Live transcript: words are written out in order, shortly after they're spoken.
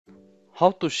How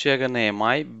to share an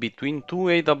AMI between two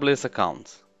AWS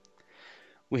accounts.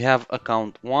 We have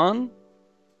account 1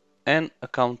 and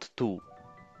account 2.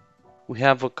 We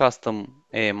have a custom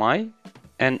AMI,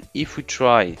 and if we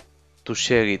try to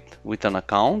share it with an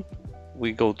account,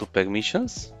 we go to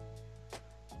permissions,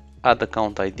 add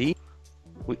account ID,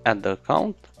 we add the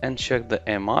account and share the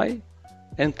AMI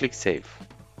and click save.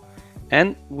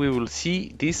 And we will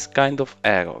see this kind of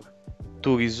error.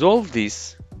 To resolve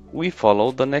this, we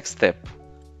follow the next step.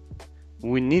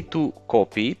 We need to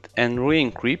copy it and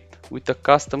re-encrypt with a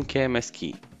custom KMS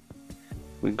key.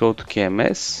 We go to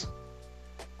KMS,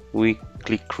 we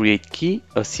click create key,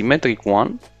 a symmetric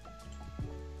one,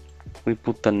 we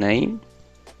put the name,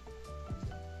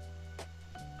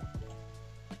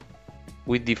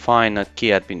 we define a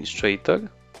key administrator,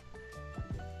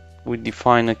 we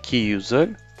define a key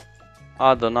user,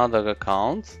 add another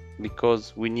account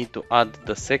because we need to add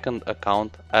the second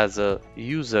account as a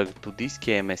user to this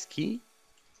KMS key.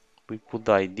 We put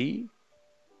the ID,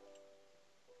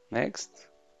 next,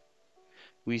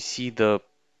 we see the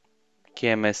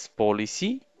KMS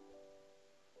policy,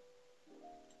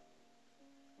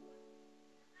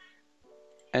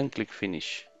 and click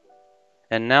finish.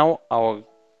 And now our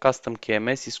custom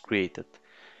KMS is created.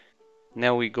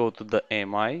 Now we go to the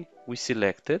AMI, we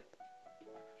select it,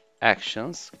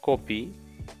 actions, copy,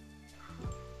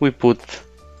 we put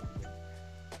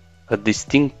a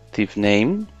distinctive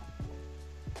name,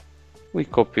 we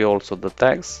copy also the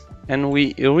tags, and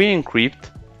we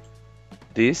re-encrypt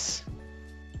this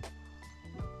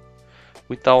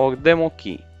with our demo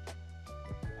key.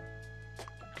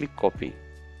 Click copy.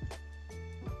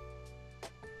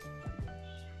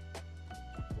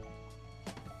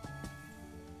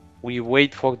 We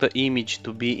wait for the image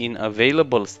to be in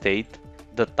available state.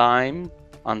 The time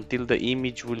until the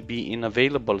image will be in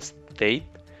available state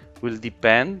will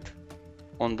depend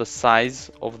on the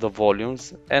size of the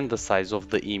volumes and the size of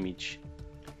the image.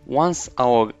 Once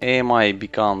our AMI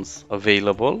becomes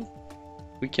available,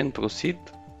 we can proceed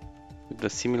with the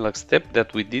similar step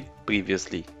that we did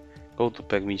previously. Go to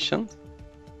permissions,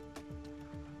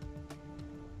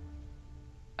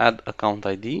 add account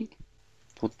ID,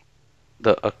 put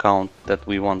the account that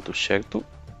we want to share to,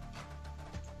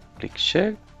 click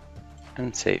share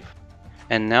and save.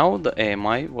 And now the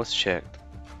AMI was shared.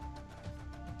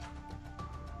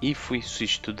 If we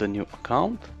switch to the new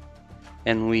account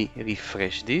and we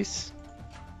refresh this,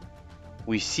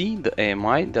 we see the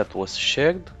AMI that was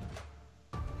shared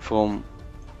from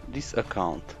this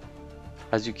account.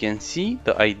 As you can see,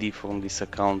 the ID from this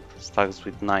account starts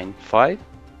with 95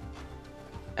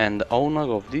 and the owner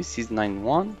of this is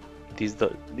 91. It is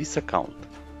this account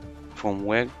from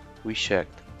where we shared.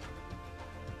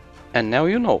 And now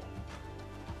you know.